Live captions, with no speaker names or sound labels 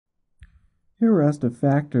Here we're asked to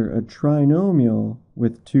factor a trinomial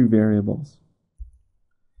with two variables.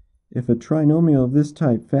 If a trinomial of this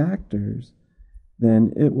type factors,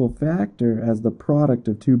 then it will factor as the product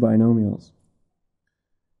of two binomials,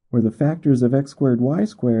 where the factors of x squared y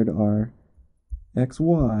squared are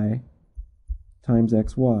xy times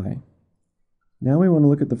xy. Now we want to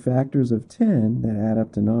look at the factors of 10 that add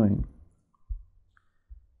up to 9.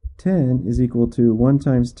 10 is equal to 1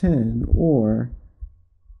 times 10, or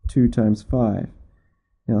 2 times 5.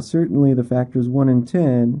 Now certainly the factors 1 and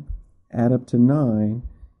 10 add up to 9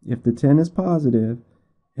 if the 10 is positive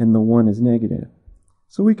and the 1 is negative.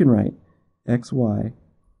 So we can write xy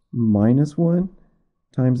minus 1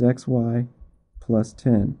 times xy plus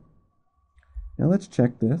 10. Now let's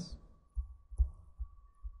check this.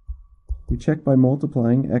 We check by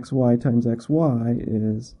multiplying. Xy times xy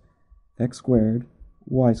is x squared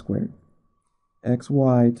y squared.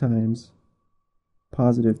 Xy times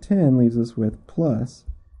positive 10 leaves us with plus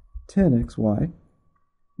 10xy.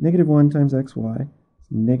 Negative 1 times xy is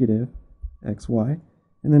negative xy.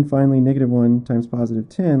 And then finally, negative 1 times positive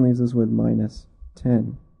 10 leaves us with minus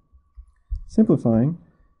 10. Simplifying,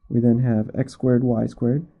 we then have x squared y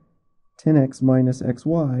squared. 10x minus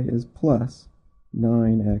xy is plus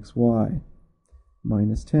 9xy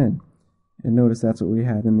minus 10. And notice that's what we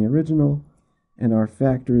had in the original, and our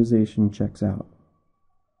factorization checks out.